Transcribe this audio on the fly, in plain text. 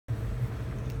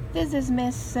This is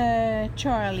Miss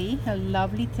Charlie, a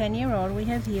lovely 10-year-old we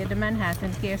have here at the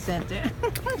Manhattan Care Center.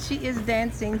 She is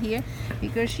dancing here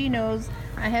because she knows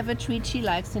I have a treat she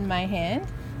likes in my hand.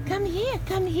 Come here,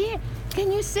 come here.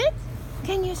 Can you sit?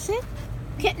 Can you sit?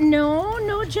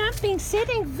 No jumping,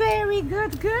 sitting. Very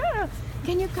good girl.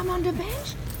 Can you come on the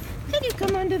bench? Can you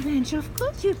come on the bench? Of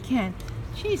course you can.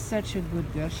 She's such a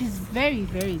good girl. She's very,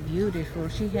 very beautiful.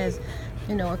 She has,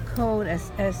 a coat as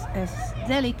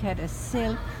delicate as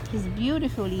silk. She's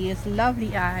beautiful ears,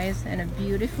 lovely eyes, and a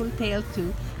beautiful tail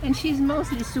too. And she's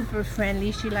mostly super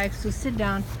friendly. She likes to sit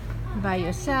down by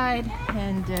your side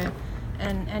and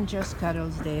just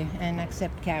cuddles there and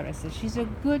accept caresses. She's a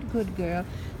good girl.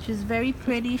 She's very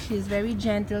pretty. She's very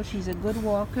gentle. She's a good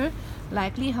walker,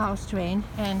 likely house trained,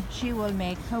 and she will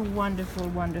make a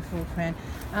wonderful friend.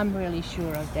 I'm really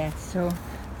sure of that. So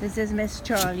this is Miss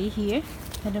Charlie here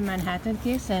at the Manhattan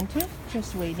Care Center,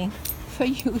 just waiting for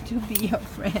you to be your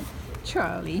friend,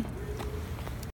 Charlie.